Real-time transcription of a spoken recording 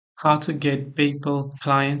How to get PayPal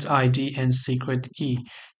client ID and secret key.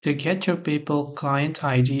 To get your PayPal client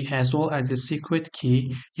ID as well as the secret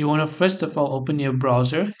key, you want to first of all open your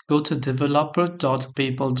browser, go to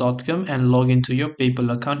developer.paypal.com and log into your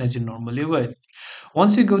PayPal account as you normally would.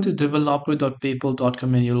 Once you go to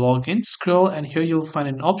developer.paypal.com and you log in, scroll and here you'll find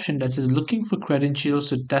an option that says looking for credentials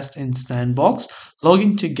to test in Sandbox,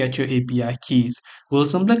 login to get your API keys. We'll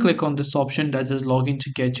simply click on this option that says login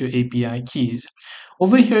to get your API keys.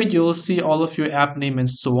 Over here, you'll see all of your app name and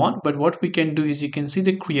so on. But what we can do is you can see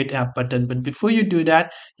the create app button. But before you do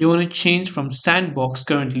that, you want to change from Sandbox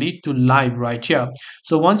currently to live right here.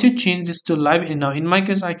 So once you change this to live, and now in my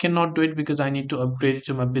case, I cannot do it because I need to upgrade it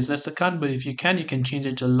to my business account. But if you can change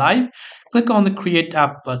it to live. Click on the create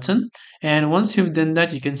app button. And once you've done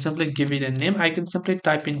that, you can simply give it a name. I can simply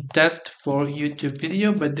type in test for YouTube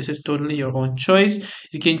video, but this is totally your own choice.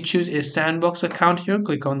 You can choose a Sandbox account here.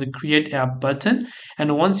 Click on the create app button.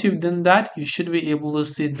 And once you've done that, you should be able to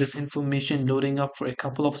see this information loading up for a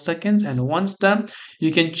couple of seconds. And once done,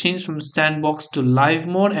 you can change from Sandbox to live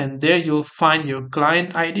mode. And there you'll find your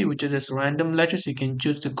client ID, which is this random letters. You can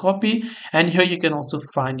choose to copy. And here you can also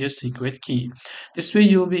find your secret key. This way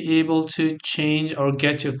you'll be able to change or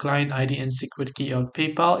get your client ID and secret key on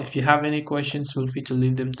PayPal. If you have any questions, feel free to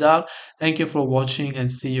leave them down. Thank you for watching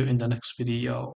and see you in the next video.